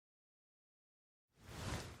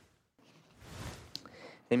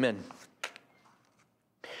Amen.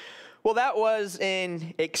 Well, that was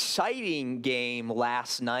an exciting game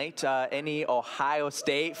last night. Any Ohio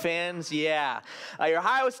State fans? Yeah. Your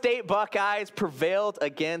Ohio State Buckeyes prevailed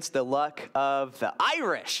against the luck of the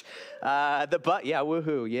Irish.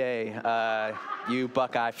 Woohoo, yay. You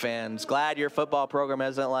Buckeye fans. Glad your football program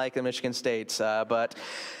isn't like the Michigan State's. But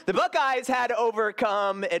the Buckeyes had to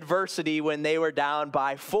overcome adversity when they were down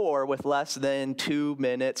by 4 with less than 2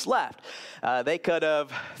 minutes left. They could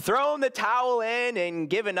have thrown the towel in and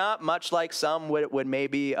given up, much like some would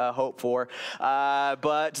maybe hope for.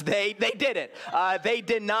 But they didn't. They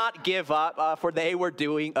did not give up, for they were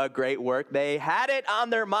doing a great work. They had it on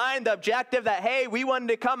their mind, the objective that, hey, we wanted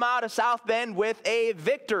to come out of South Bend with a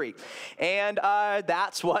victory. And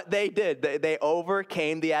that's what they did. They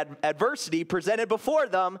overcame the adversity presented before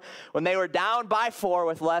them when they were down by 4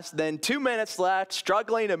 with less than 2 minutes left,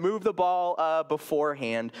 struggling to move the ball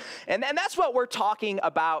beforehand. And that's what we're talking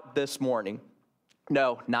about this morning.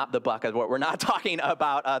 No, not the Buckeyes. We're not talking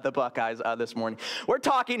about the Buckeyes this morning. We're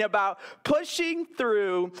talking about pushing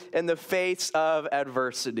through in the face of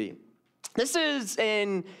adversity. This is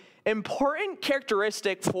an important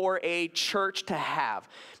characteristic for a church to have,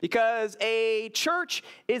 because a church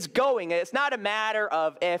is going. It's not a matter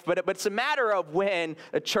of if, but it's a matter of when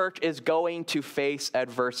a church is going to face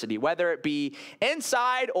adversity. Whether it be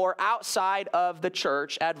inside or outside of the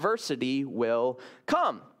church, adversity will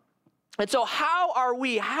come. And so how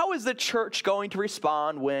is the church going to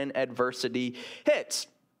respond when adversity hits?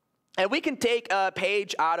 And we can take a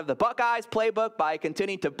page out of the Buckeyes playbook by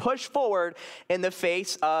continuing to push forward in the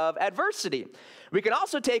face of adversity. We can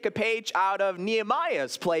also take a page out of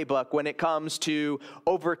Nehemiah's playbook when it comes to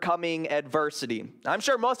overcoming adversity. I'm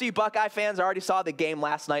sure most of you Buckeye fans already saw the game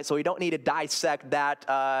last night, so we don't need to dissect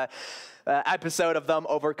that episode of them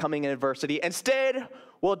overcoming adversity. Instead,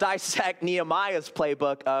 we'll dissect Nehemiah's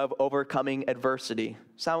playbook of overcoming adversity.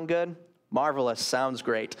 Sound good? Marvelous. Sounds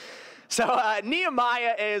great. So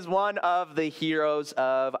Nehemiah is one of the heroes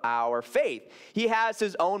of our faith. He has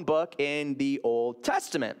his own book in the Old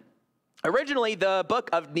Testament. Originally, the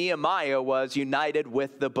book of Nehemiah was united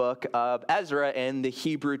with the book of Ezra in the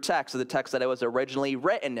Hebrew text, the text that it was originally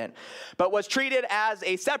written in, but was treated as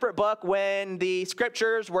a separate book when the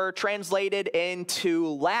scriptures were translated into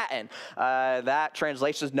Latin. That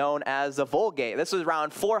translation is known as the Vulgate. This was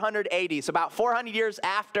around 400 AD, so about 400 years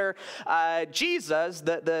after Jesus,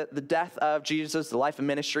 the death of Jesus, the life and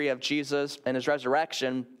ministry of Jesus, and his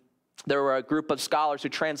resurrection. There were a group of scholars who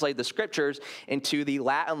translated the scriptures into the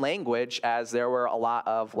Latin language, as there were a lot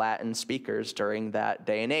of Latin speakers during that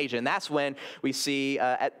day and age. And that's when we see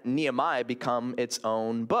Nehemiah become its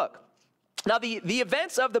own book. Now, the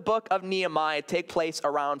events of the book of Nehemiah take place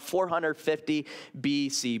around 450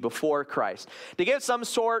 BC, before Christ. To give some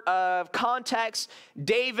sort of context,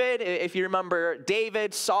 David, if you remember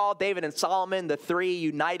David, Saul, David, and Solomon, the three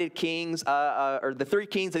united kings, or the three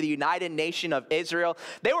kings of the united nation of Israel,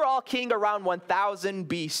 they were all king around 1000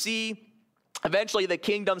 BC. Eventually, the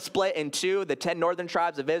kingdom split in two, the 10 northern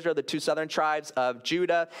tribes of Israel, the 2 southern tribes of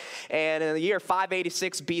Judah. And in the year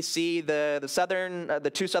 586 BC,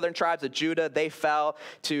 the 2 southern tribes of Judah, they fell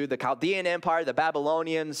to the Chaldean Empire, the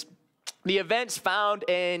Babylonians. The events found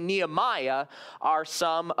in Nehemiah are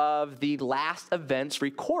some of the last events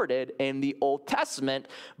recorded in the Old Testament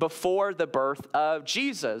before the birth of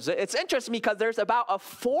Jesus. It's interesting because there's about a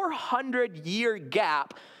 400-year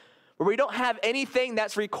gap where we don't have anything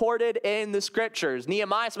that's recorded in the scriptures.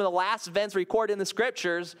 Nehemiah, some of the last events recorded in the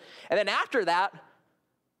scriptures, and then after that,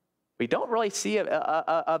 we don't really see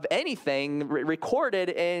of anything recorded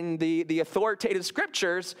in the authoritative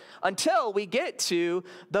scriptures until we get to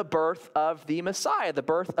the birth of the Messiah, the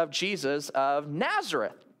birth of Jesus of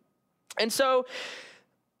Nazareth. And so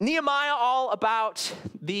Nehemiah, all about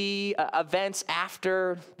the events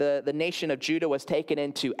after the nation of Judah was taken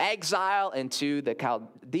into exile, into the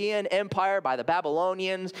Chaldean Empire by the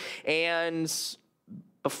Babylonians, and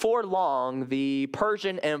before long, the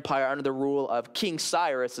Persian Empire under the rule of King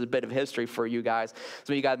Cyrus, is a bit of history for you guys.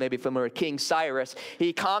 Some of you guys may be familiar with King Cyrus.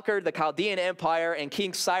 He conquered the Chaldean Empire, and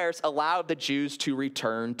King Cyrus allowed the Jews to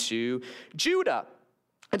return to Judah.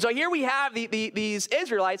 And so here we have these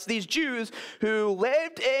Israelites, these Jews who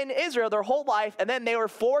lived in Israel their whole life, and then they were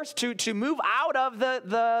forced to move out of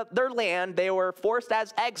their land. They were forced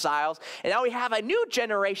as exiles. And now we have a new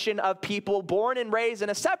generation of people born and raised in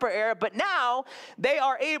a separate era, but now they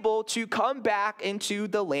are able to come back into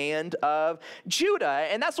the land of Judah.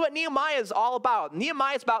 And that's what Nehemiah is all about.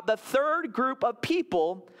 Nehemiah is about the third group of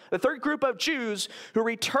people, the third group of Jews who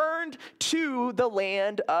returned to the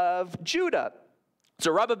land of Judah.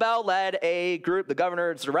 The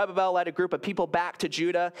governor Zerubbabel led a group of people back to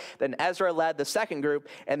Judah. Then Ezra led the second group.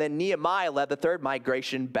 And then Nehemiah led the third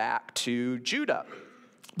migration back to Judah.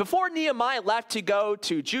 Before Nehemiah left to go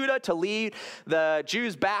to Judah to lead the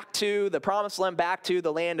Jews back to the promised land, back to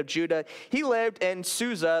the land of Judah, he lived in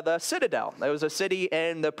Susa, the citadel. It was a city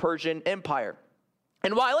in the Persian Empire.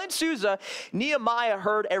 And while in Susa, Nehemiah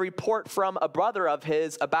heard a report from a brother of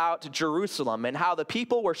his about Jerusalem and how the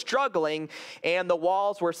people were struggling and the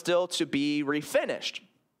walls were still to be refinished.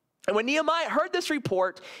 And when Nehemiah heard this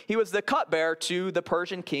report, he was the cupbearer to the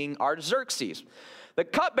Persian king Artaxerxes. The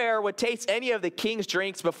cupbearer would taste any of the king's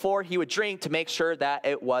drinks before he would drink to make sure that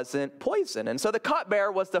it wasn't poison. And so the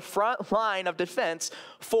cupbearer was the front line of defense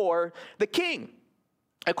for the king.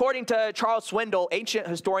 According to Charles Swindoll, ancient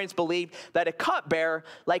historians believed that a cupbearer,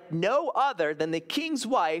 like no other than the king's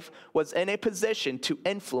wife, was in a position to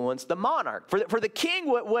influence the monarch. For the king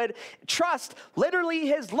would trust literally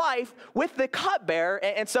his life with the cupbearer.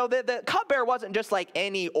 And so the cupbearer wasn't just like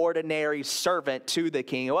any ordinary servant to the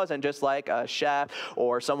king. It wasn't just like a chef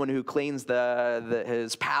or someone who cleans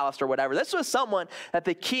his palace or whatever. This was someone that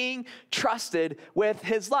the king trusted with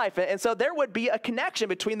his life. And so there would be a connection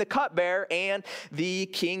between the cupbearer and the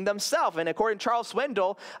king themselves. And according to Charles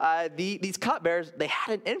Swindoll, these cupbearers, they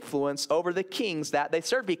had an influence over the kings that they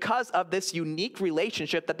served because of this unique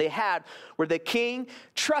relationship that they had where the king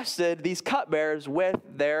trusted these cupbearers with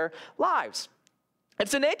their lives.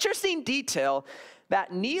 It's an interesting detail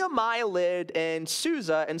that Nehemiah lived in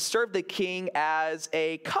Susa and served the king as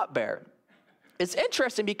a cupbearer. It's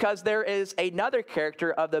interesting because there is another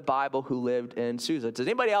character of the Bible who lived in Susa. Does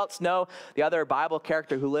anybody else know the other Bible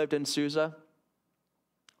character who lived in Susa?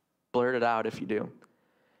 Blurt it out if you do.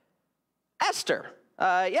 Esther.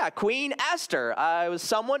 Queen Esther was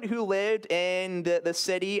someone who lived in the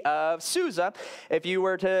city of Susa. If you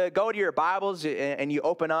were to go to your Bibles and you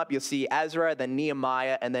open up, you'll see Ezra, then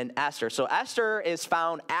Nehemiah, and then Esther. So Esther is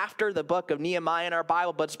found after the book of Nehemiah in our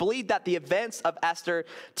Bible, but it's believed that the events of Esther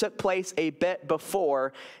took place a bit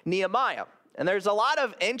before Nehemiah. And there's a lot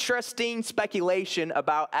of interesting speculation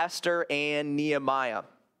about Esther and Nehemiah.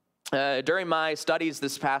 During my studies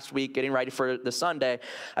this past week, getting ready for the Sunday,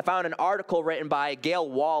 I found an article written by Gail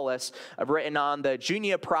Wallace, written on the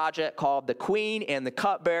Junia project called The Queen and the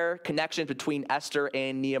Cupbearer, Connections Between Esther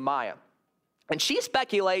and Nehemiah. And she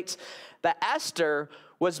speculates that Esther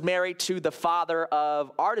was married to the father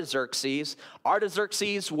of Artaxerxes.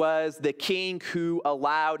 Artaxerxes was the king who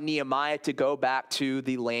allowed Nehemiah to go back to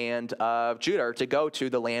the land of Judah, or to go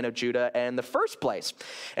to the land of Judah in the first place.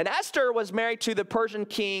 And Esther was married to the Persian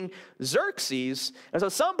king Xerxes. And so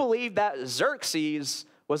some believe that Xerxes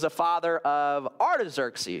was the father of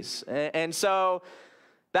Artaxerxes. And so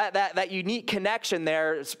that unique connection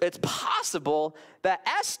there, it's possible that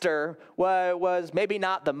Esther was maybe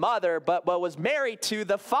not the mother, but was married to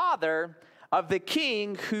the father of the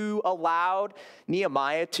king who allowed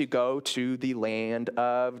Nehemiah to go to the land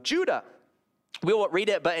of Judah. We won't read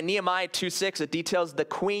it, but in Nehemiah 2:6, it details the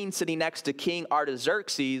queen sitting next to King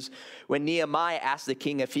Artaxerxes when Nehemiah asked the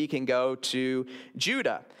king if he can go to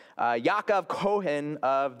Judah. Yaakov Cohen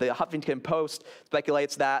of the Huffington Post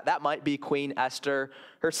speculates that might be Queen Esther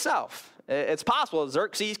herself. It's possible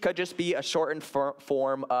Xerxes could just be a shortened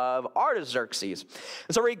form of Artaxerxes.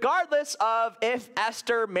 So regardless of if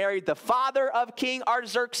Esther married the father of King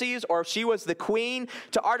Artaxerxes or if she was the queen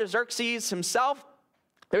to Artaxerxes himself,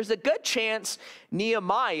 there's a good chance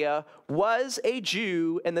Nehemiah was a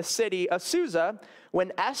Jew in the city of Susa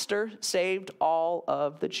when Esther saved all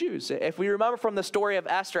of the Jews. If we remember from the story of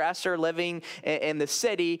Esther living in the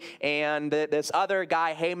city, and this other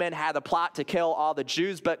guy, Haman, had a plot to kill all the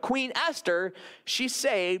Jews, but Queen Esther, she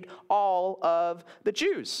saved all of the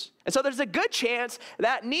Jews. And so there's a good chance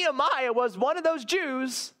that Nehemiah was one of those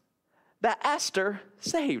Jews that Esther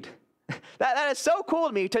saved. That is so cool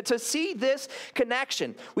to me, to see this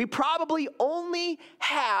connection. We probably only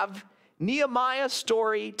have Nehemiah's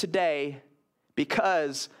story today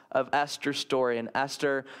because of Esther's story, and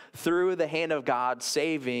Esther through the hand of God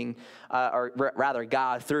saving,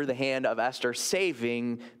 God through the hand of Esther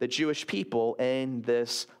saving the Jewish people in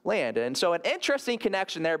this land. And so an interesting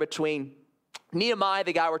connection there between Nehemiah,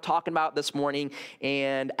 the guy we're talking about this morning,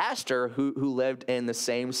 and Esther, who lived in the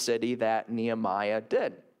same city that Nehemiah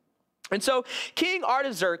did. And so King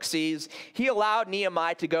Artaxerxes, he allowed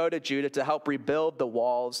Nehemiah to go to Judah to help rebuild the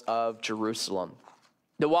walls of Jerusalem.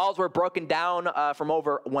 The walls were broken down from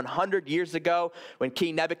over 100 years ago when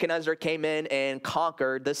King Nebuchadnezzar came in and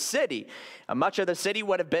conquered the city. Much of the city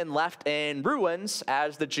would have been left in ruins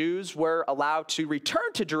as the Jews were allowed to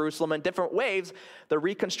return to Jerusalem in different waves. The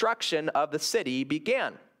reconstruction of the city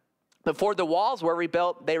began. Before the walls were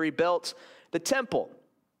rebuilt, they rebuilt the temple.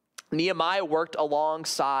 Nehemiah worked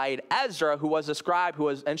alongside Ezra, who was a scribe, who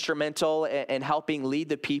was instrumental in helping lead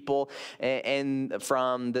the people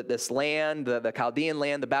from this land, the Chaldean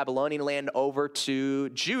land, the Babylonian land, over to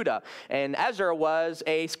Judah. And Ezra was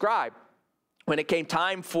a scribe. When it came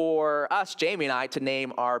time for us, Jamie and I, to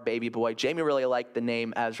name our baby boy, Jamie really liked the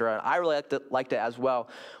name Ezra, and I really liked it as well.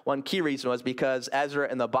 One key reason was because Ezra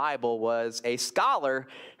in the Bible was a scholar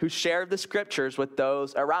who shared the scriptures with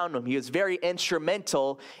those around him. He was very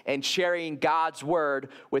instrumental in sharing God's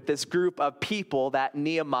word with this group of people that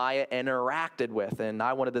Nehemiah interacted with. And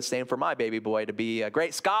I wanted the same for my baby boy, to be a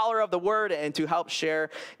great scholar of the word and to help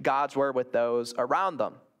share God's word with those around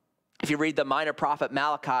them. If you read the minor prophet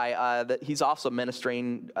Malachi, he's also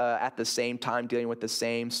ministering at the same time, dealing with the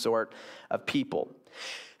same sort of people.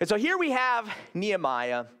 And so here we have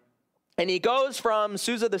Nehemiah, and he goes from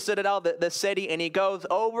Susa, the citadel, the city, and he goes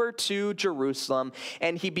over to Jerusalem,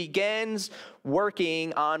 and he begins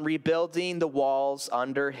working on rebuilding the walls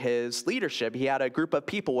under his leadership. He had a group of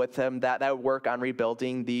people with him that would work on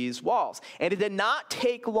rebuilding these walls. And it did not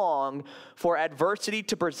take long for adversity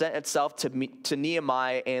to present itself to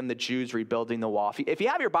Nehemiah and the Jews rebuilding the wall. If you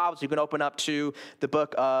have your Bibles, you can open up to the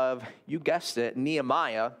book of, you guessed it,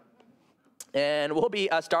 Nehemiah. And we'll be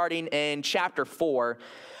starting in chapter 4.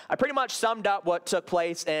 I pretty much summed up what took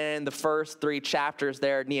place in the first 3 chapters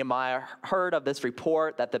there. Nehemiah heard of this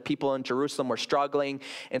report that the people in Jerusalem were struggling.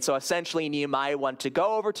 And so essentially Nehemiah wanted to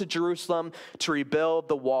go over to Jerusalem to rebuild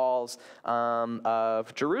the walls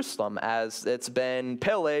of Jerusalem, as it's been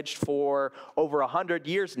pillaged for over 100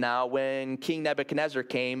 years now when King Nebuchadnezzar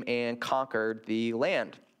came and conquered the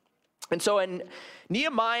land. And so in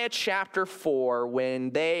Nehemiah chapter 4, when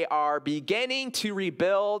they are beginning to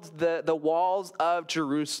rebuild the walls of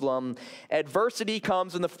Jerusalem, adversity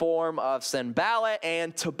comes in the form of Sanballat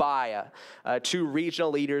and Tobiah, 2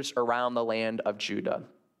 regional leaders around the land of Judah.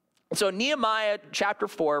 So Nehemiah chapter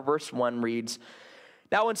 4, verse 1 reads,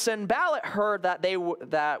 "Now when Sanballat heard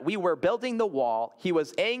that we were building the wall, he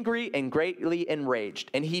was angry and greatly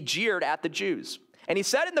enraged, and he jeered at the Jews. And he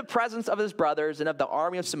said in the presence of his brothers and of the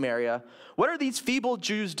army of Samaria, 'What are these feeble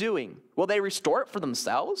Jews doing? Will they restore it for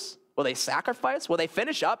themselves? Will they sacrifice? Will they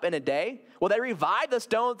finish up in a day? Will they revive the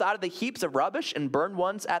stones out of the heaps of rubbish and burn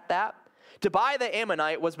ones at that?' Tobiah the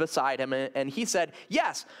Ammonite was beside him, and he said,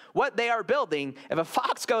 'Yes, what they are building, if a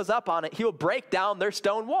fox goes up on it, he will break down their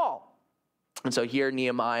stone wall.' And so here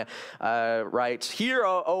Nehemiah writes, 'Hear,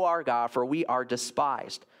 O our God, for we are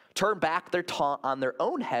despised. Turn back their taunt on their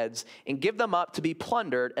own heads and give them up to be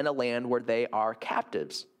plundered in a land where they are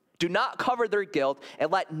captives. Do not cover their guilt,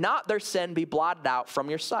 and let not their sin be blotted out from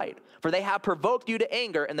your sight, for they have provoked you to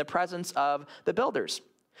anger in the presence of the builders.'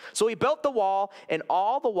 So he built the wall, and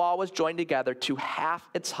all the wall was joined together to half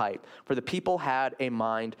its height, for the people had a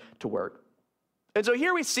mind to work." And so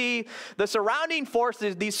here we see the surrounding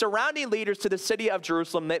forces, these surrounding leaders to the city of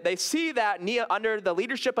Jerusalem. They see that under the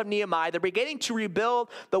leadership of Nehemiah, they're beginning to rebuild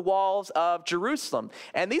the walls of Jerusalem.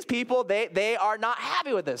 And these people, they are not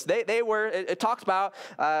happy with this. It talks about,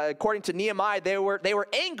 according to Nehemiah, they were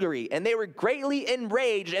angry and they were greatly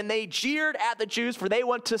enraged, and they jeered at the Jews, for they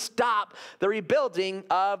want to stop the rebuilding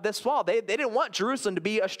of this wall. They didn't want Jerusalem to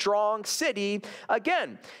be a strong city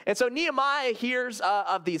again. And so Nehemiah hears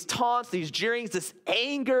of these taunts, these jeerings, this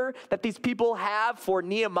anger that these people have for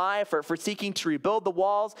Nehemiah for seeking to rebuild the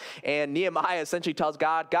walls. And Nehemiah essentially tells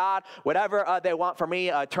God, whatever they want from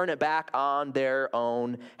me, turn it back on their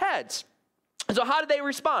own heads. So how did they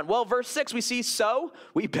respond? Well, verse 6, we see, "So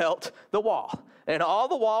we built the wall, and all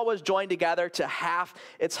the wall was joined together to half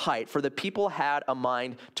its height, for the people had a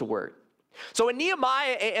mind to work." So when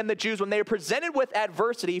Nehemiah and the Jews, when they were presented with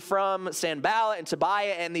adversity from Sanballat and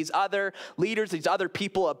Tobiah and these other leaders, these other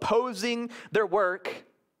people opposing their work,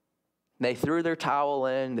 they threw their towel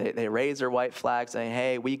in, they raised their white flag saying,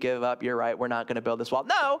 "Hey, we give up, you're right, we're not going to build this wall."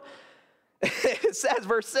 No, it says,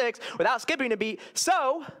 verse 6, without skipping a beat,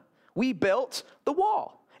 "So we built the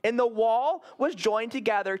wall. And the wall was joined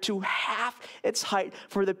together to half its height,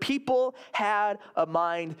 for the people had a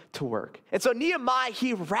mind to work." And so Nehemiah,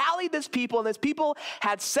 he rallied this people, and this people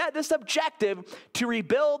had set this objective to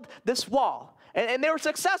rebuild this wall. And they were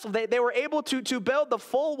successful. They were able to build the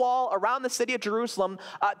full wall around the city of Jerusalem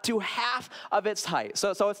to half of its height.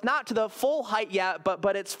 So it's not to the full height yet,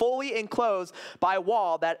 but it's fully enclosed by a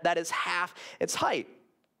wall that is half its height.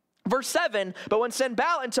 Verse 7, "But when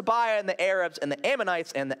Sanballat and Tobiah and the Arabs and the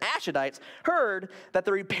Ammonites and the Ashdodites heard that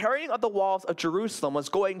the repairing of the walls of Jerusalem was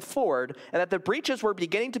going forward and that the breaches were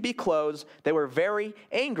beginning to be closed, they were very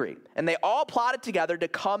angry. And they all plotted together to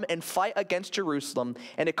come and fight against Jerusalem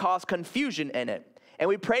and to cause confusion in it. and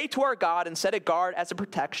we pray to our God and set a guard as a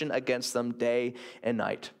protection against them day and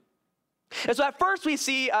night. And so at first we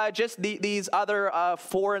see just these other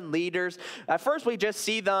foreign leaders. At first we just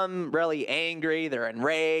see them really angry. They're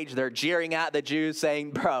enraged. They're jeering at the Jews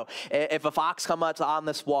saying, bro, if a fox climbs up on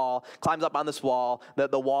this wall,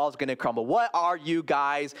 the wall's going to crumble. What are you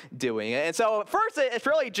guys doing? And so at first it's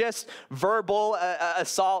really just verbal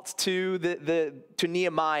assaults to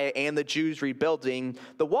Nehemiah and the Jews rebuilding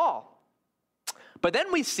the wall. But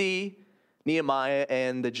then we see Nehemiah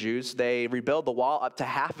and the Jews, they rebuild the wall up to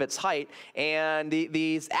half its height, and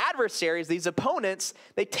these adversaries, these opponents,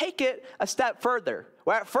 they take it a step further.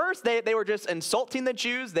 Where at first they were just insulting the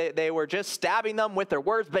Jews, they were just stabbing them with their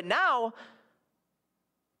words, but now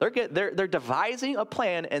they're devising a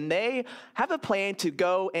plan, and they have a plan to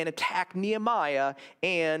go and attack Nehemiah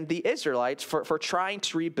and the Israelites for trying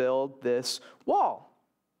to rebuild this wall.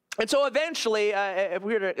 And so eventually, if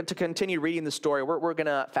we were to continue reading the story, we're going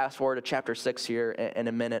to fast forward to chapter 6 here in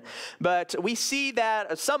a minute. But we see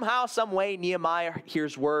that somehow, some way, Nehemiah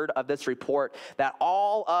hears word of this report that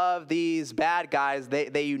all of these bad guys,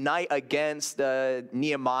 they unite against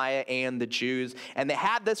Nehemiah and the Jews. And they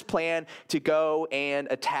had this plan to go and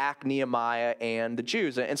attack Nehemiah and the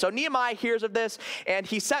Jews. And so Nehemiah hears of this, and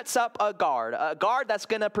he sets up a guard that's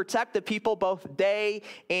going to protect the people both day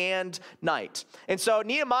and night. And so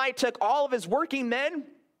Nehemiah took all of his working men,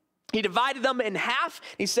 he divided them in half.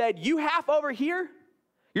 He said, you half over here,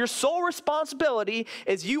 your sole responsibility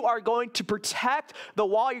is you are going to protect the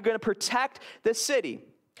wall, you're going to protect the city.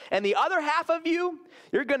 And the other half of you,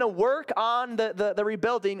 you're going to work on the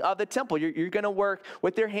rebuilding of the temple. You're going to work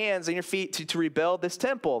with your hands and your feet to rebuild this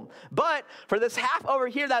temple. But for this half over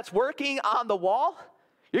here that's working on the wall,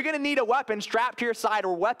 you're going to need a weapon strapped to your side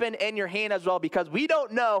or weapon in your hand as well, because we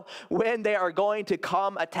don't know when they are going to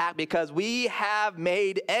come attack, because we have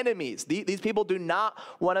made enemies. These people do not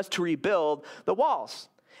want us to rebuild the walls.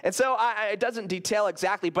 And so it doesn't detail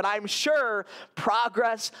exactly, but I'm sure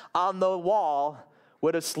progress on the wall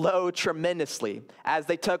would have slowed tremendously as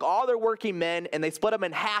they took all their working men and they split them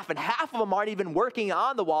in half, and half of them aren't even working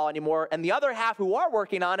on the wall anymore, and the other half who are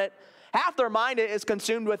working on it, half their mind is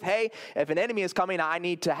consumed with, hey, if an enemy is coming, I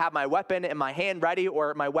need to have my weapon in my hand ready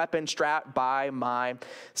or my weapon strapped by my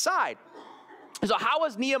side. So how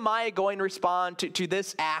is Nehemiah going to respond to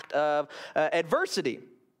this act of adversity?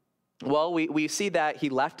 Well, we see that he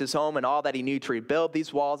left his home and all that he knew to rebuild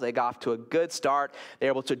these walls. They got off to a good start. They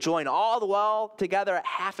were able to join all the wall together at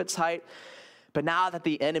half its height. But now that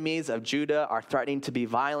the enemies of Judah are threatening to be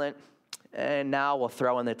violent, and now we'll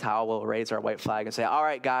throw in the towel, we'll raise our white flag and say, all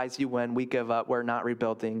right, guys, you win, we give up, we're not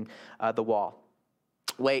rebuilding the wall.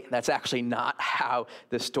 Wait, that's actually not how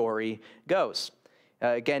the story goes.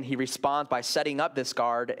 Again, he responds by setting up this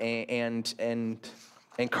guard and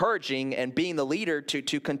encouraging and being the leader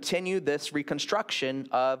to continue this reconstruction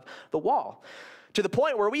of the wall. To the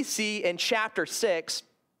point where we see in chapter 6,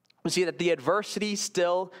 we see that the adversity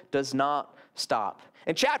still does not stop.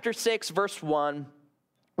 In chapter 6, verse 1,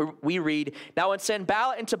 we read, now when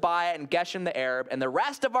Sanballat and Tobiah and Geshem the Arab and the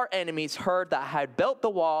rest of our enemies heard that I had built the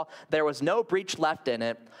wall, there was no breach left in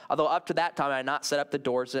it, although up to that time I had not set up the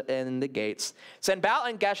doors and the gates. Sanballat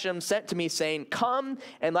and Geshem sent to me, saying, come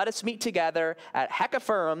and let us meet together at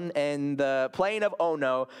Hekaphirim in the plain of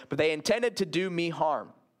Ono, but they intended to do me harm.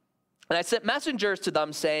 And I sent messengers to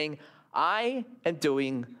them, saying, I am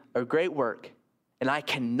doing a great work, and I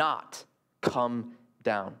cannot come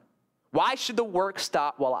down. Why should the work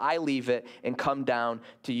stop while I leave it and come down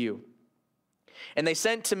to you? And they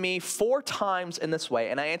sent to me 4 times in this way,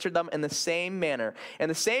 and I answered them in the same manner. In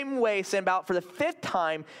the same way, Sanballat for the 5th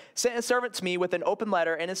time sent a servant to me with an open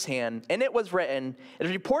letter in his hand, and it was written, it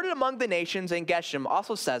is reported among the nations, and Geshem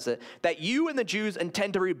also says it, that you and the Jews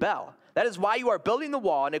intend to rebel. That is why you are building the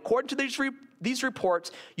wall, and according to these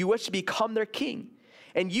reports, you wish to become their king.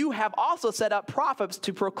 And you have also set up prophets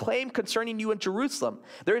to proclaim concerning you in Jerusalem.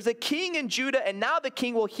 There is a king in Judah, and now the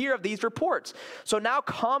king will hear of these reports. So now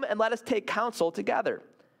come and let us take counsel together.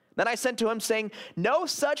 Then I sent to him, saying, no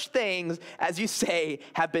such things as you say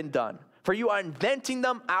have been done, for you are inventing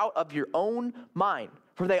them out of your own mind.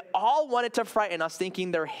 For they all wanted to frighten us,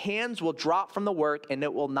 thinking their hands will drop from the work and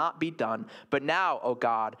it will not be done. But now, O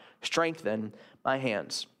God, strengthen my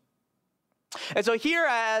hands. And so here,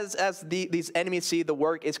 as these enemies see the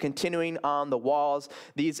work is continuing on the walls,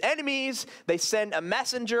 these enemies, they send a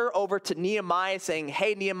messenger over to Nehemiah saying,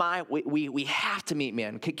 hey, Nehemiah, we have to meet,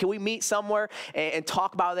 man. Can we meet somewhere and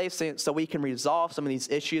talk about this so we can resolve some of these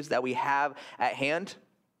issues that we have at hand?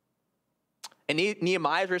 And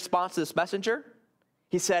Nehemiah's response to this messenger,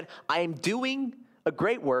 he said, I am doing a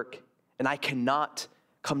great work and I cannot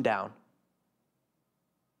come down.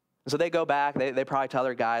 So they go back, they probably tell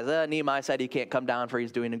their guys, Nehemiah said he can't come down for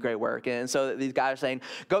he's doing a great work. And so these guys are saying,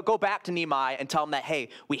 go back to Nehemiah and tell him that, hey,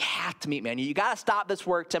 we have to meet, man. You got to stop this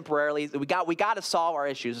work temporarily. We got to solve our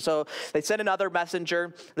issues. So they send another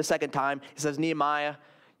messenger the second time. He says, Nehemiah,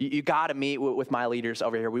 you got to meet with my leaders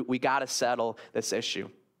over here. We got to settle this issue.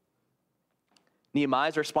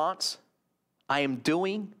 Nehemiah's response, I am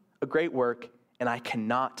doing a great work and I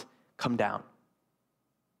cannot come down.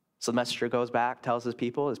 So the messenger goes back, tells his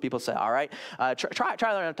people say, all right, try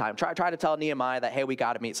another time. Try to tell Nehemiah that, hey, we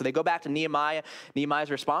got to meet. So they go back to Nehemiah.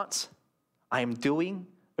 Nehemiah's response, I am doing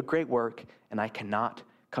a great work and I cannot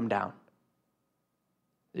come down.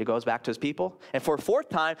 He goes back to his people. And for a fourth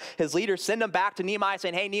time, his leaders send him back to Nehemiah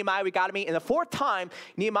saying, hey, Nehemiah, we got to meet. And the fourth time,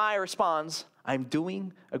 Nehemiah responds, I'm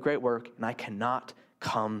doing a great work and I cannot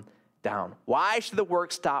come down. Why should the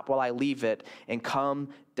work stop while I leave it and come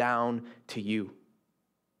down to you?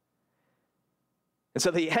 And so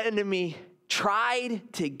the enemy tried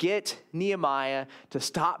to get Nehemiah to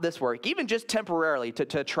stop this work, even just temporarily,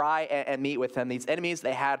 to try and meet with him. These enemies,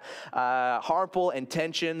 they had harmful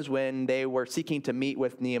intentions when they were seeking to meet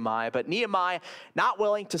with Nehemiah. But Nehemiah, not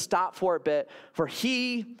willing to stop for a bit, for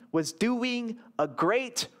he was doing a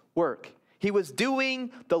great work. He was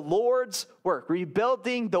doing the Lord's work,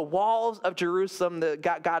 rebuilding the walls of Jerusalem,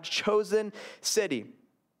 God's chosen city.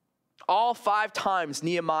 All 5 times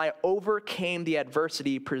Nehemiah overcame the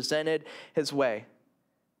adversity presented his way.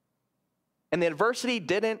 And the adversity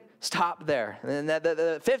didn't stop there. And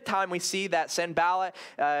the 5th time we see that Sanballat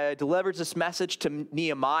delivers this message to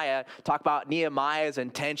Nehemiah, talk about Nehemiah's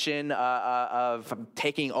intention of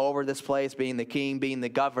taking over this place, being the king, being the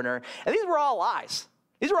governor. And these were all lies.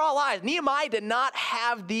 These were all lies. Nehemiah did not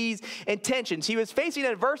have these intentions. He was facing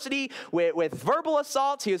adversity with verbal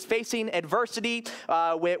assaults. He was facing adversity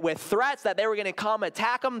with threats that they were going to come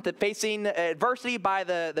attack him, facing adversity by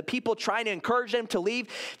the people trying to encourage him to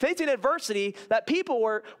leave, facing adversity that people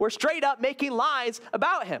were straight up making lies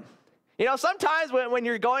about him. You know, sometimes when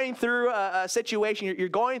you're going through a situation, you're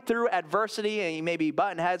going through adversity and you may be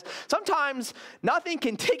butting heads, sometimes nothing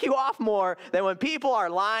can tick you off more than when people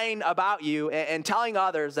are lying about you and telling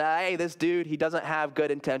others that, hey, this dude, he doesn't have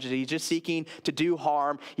good intentions. He's just seeking to do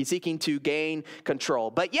harm. He's seeking to gain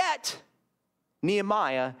control. But yet,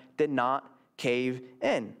 Nehemiah did not cave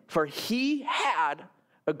in, for he had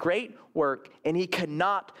a great work and he could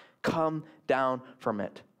not come down from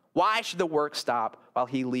it. Why should the work stop while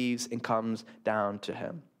he leaves and comes down to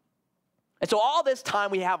him? And so all this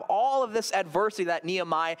time, we have all of this adversity that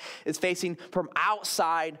Nehemiah is facing from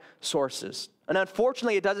outside sources. And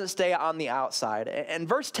unfortunately, it doesn't stay on the outside. In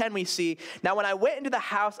verse 10, we see, now when I went into the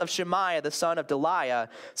house of Shemaiah, the son of Delaiah,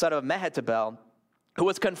 son of Mehetabel, who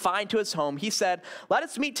was confined to his home, he said, let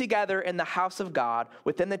us meet together in the house of God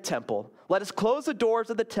within the temple. Let us close the doors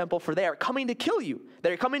of the temple, for they are coming to kill you.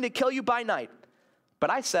 They are coming to kill you by night. But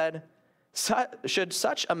I said, should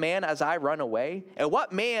such a man as I run away? And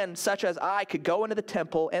what man such as I could go into the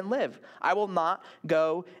temple and live? I will not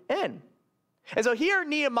go in. And so here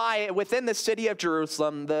Nehemiah, within the city of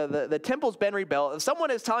Jerusalem, the temple's been rebuilt. And someone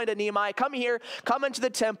is telling to Nehemiah, come here, come into the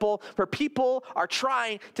temple, for people are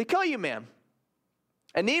trying to kill you, man.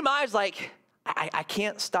 And Nehemiah's like, I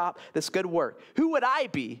can't stop this good work. Who would I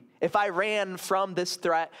be if I ran from this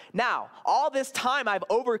threat now? All this time I've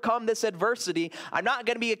overcome this adversity. I'm not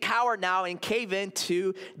going to be a coward now and cave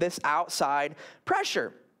into this outside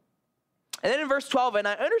pressure. And then in verse 12, and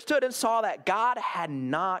I understood and saw that God had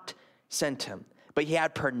not sent him, but he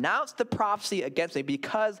had pronounced the prophecy against me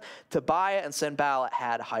because Tobiah and Sanballat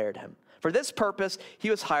had hired him. For this purpose,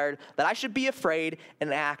 he was hired, that I should be afraid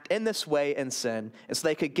and act in this way and sin, and so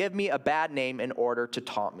they could give me a bad name in order to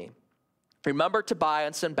taunt me. Remember Tobiah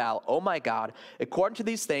and Sanballat, oh my God, according to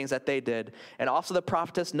these things that they did, and also the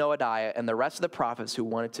prophetess Noadiah and the rest of the prophets who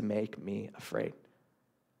wanted to make me afraid.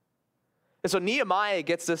 And so Nehemiah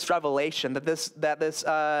gets this revelation that this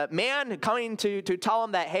man coming to tell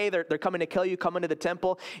him that, hey, they're coming to kill you, come into the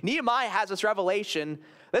temple. Nehemiah has this revelation.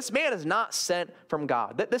 This man is not sent from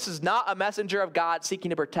God. This is not a messenger of God seeking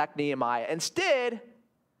to protect Nehemiah. Instead,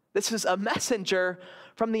 this is a messenger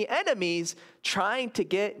from the enemies trying to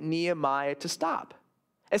get Nehemiah to stop.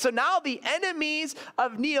 And so now the enemies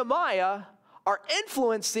of Nehemiah are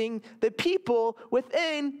influencing the people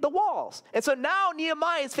within the walls. And so now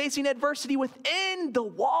Nehemiah is facing adversity within the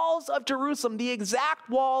walls of Jerusalem, the exact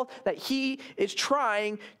wall that he is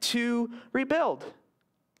trying to rebuild.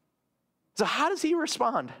 So how does he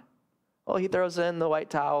respond? Well, he throws in the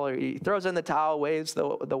white towel, or he throws in the towel, waves the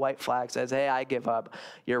white flag, says, hey, I give up.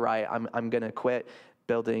 You're right. I'm going to quit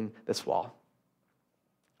building this wall.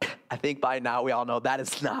 I think by now we all know that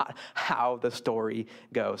is not how the story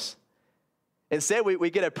goes. Instead, we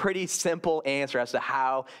get a pretty simple answer as to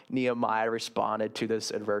how Nehemiah responded to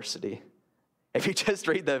this adversity. If you just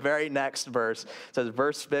read the very next verse, it says,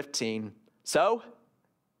 verse 15, so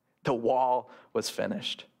the wall was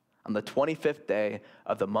finished on the 25th day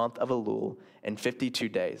of the month of Elul in 52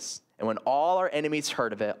 days. And when all our enemies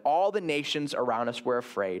heard of it, all the nations around us were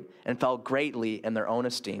afraid and fell greatly in their own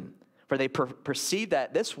esteem. For they perceived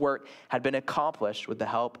that this work had been accomplished with the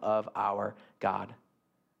help of our God.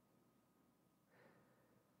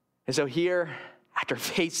 And so here, after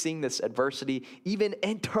facing this adversity, even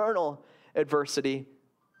internal adversity,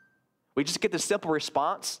 we just get the simple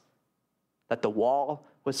response that the wall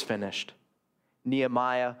was finished.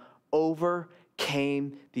 Nehemiah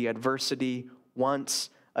overcame the adversity once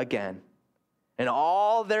again. And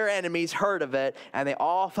all their enemies heard of it, and they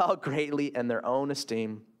all fell greatly in their own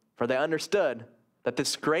esteem, for they understood that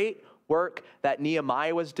this great work that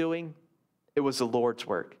Nehemiah was doing, it was the Lord's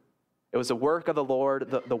work. It was the work of the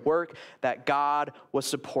Lord, the work that God was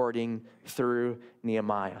supporting through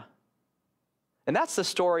Nehemiah. And that's the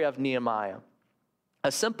story of Nehemiah,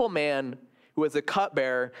 a simple man who was a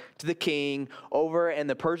cupbearer to the king over in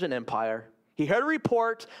the Persian Empire. He heard a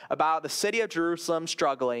report about the city of Jerusalem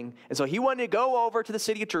struggling, and so he wanted to go over to the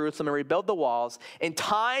city of Jerusalem and rebuild the walls. And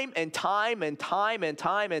time again,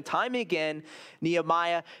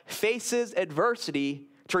 Nehemiah faces adversity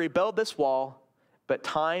to rebuild this wall. But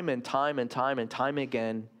time and time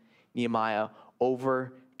again, Nehemiah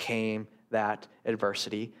overcame that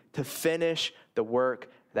adversity to finish the work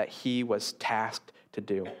that he was tasked to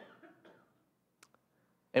do.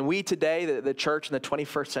 And we today, the church in the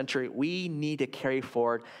 21st century, we need to carry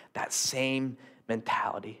forward that same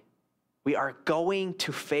mentality. We are going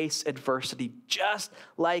to face adversity just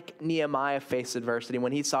like Nehemiah faced adversity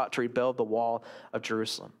when he sought to rebuild the wall of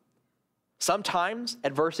Jerusalem. Sometimes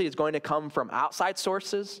adversity is going to come from outside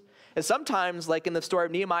sources. And sometimes, like in the story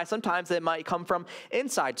of Nehemiah, sometimes it might come from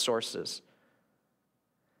inside sources.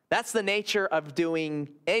 That's the nature of doing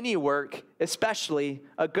any work, especially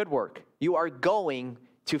a good work. You are going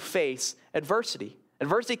to face adversity.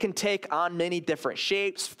 Adversity can take on many different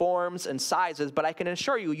shapes, forms, and sizes, but I can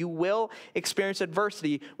assure you, you will experience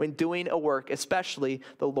adversity when doing a work, especially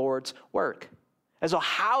the Lord's work. And so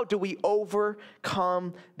how do we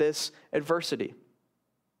overcome this adversity?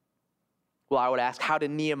 Well, I would ask, how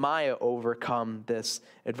did Nehemiah overcome this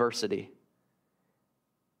adversity?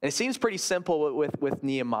 And it seems pretty simple with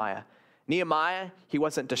Nehemiah. Nehemiah, he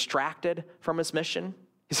wasn't distracted from his mission.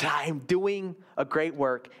 He said, I am doing a great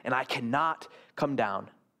work, and I cannot come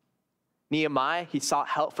down. Nehemiah, he sought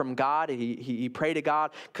help from God. He prayed to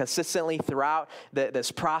God consistently throughout this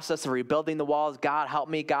process of rebuilding the walls. God, help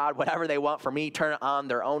me, God, whatever they want from me, turn it on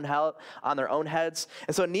their own heads.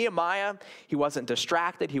 And so Nehemiah, he wasn't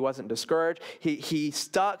distracted. He wasn't discouraged. He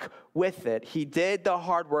stuck with it. He did the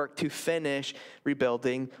hard work to finish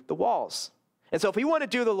rebuilding the walls. And so if we want to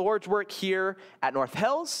do the Lord's work here at North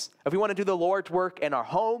Hills, if we want to do the Lord's work in our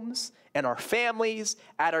homes, in our families,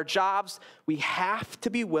 at our jobs, we have to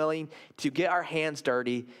be willing to get our hands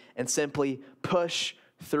dirty and simply push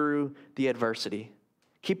through the adversity.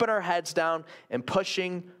 Keeping our heads down and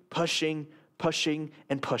pushing. For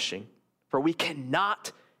we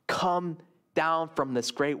cannot come down from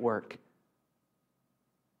this great work.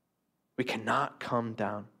 We cannot come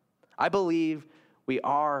down. I believe we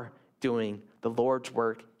are doing the Lord's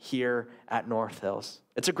work here at North Hills.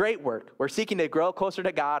 It's a great work. We're seeking to grow closer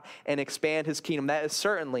to God and expand his kingdom. That is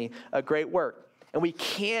certainly a great work. And we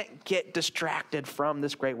can't get distracted from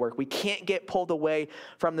this great work. We can't get pulled away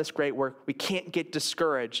from this great work. We can't get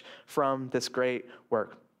discouraged from this great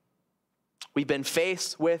work. We've been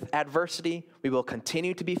faced with adversity. We will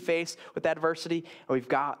continue to be faced with adversity, and we've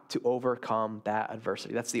got to overcome that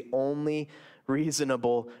adversity. That's the only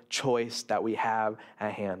reasonable choice that we have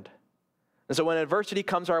at hand. And so when adversity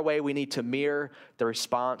comes our way, we need to mirror the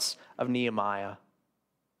response of Nehemiah.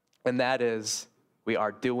 And that is, we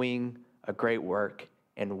are doing a great work,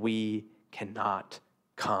 and we cannot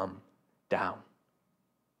come down.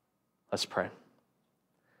 Let's pray.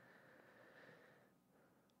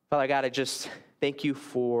 Father God, I just thank you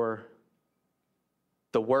for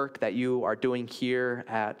the work that you are doing here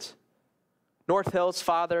at North Hills,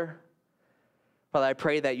 Father. Father, I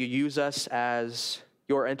pray that you use us as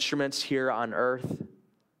your instruments here on earth.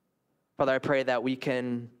 Father, I pray that we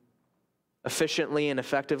can efficiently and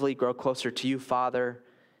effectively grow closer to you, Father,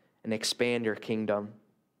 and expand your kingdom.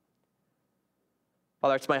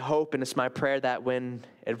 Father, it's my hope and it's my prayer that when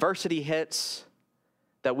adversity hits,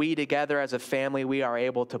 that we together as a family, we are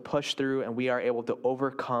able to push through and we are able to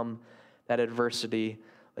overcome that adversity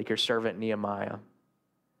like your servant Nehemiah.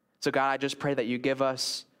 So God, I just pray that you give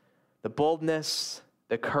us the boldness,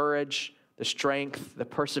 the courage, the strength, the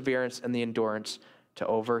perseverance, and the endurance to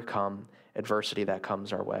overcome adversity that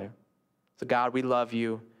comes our way. So God, we love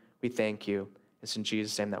you. We thank you. It's in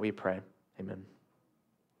Jesus' name that we pray. Amen.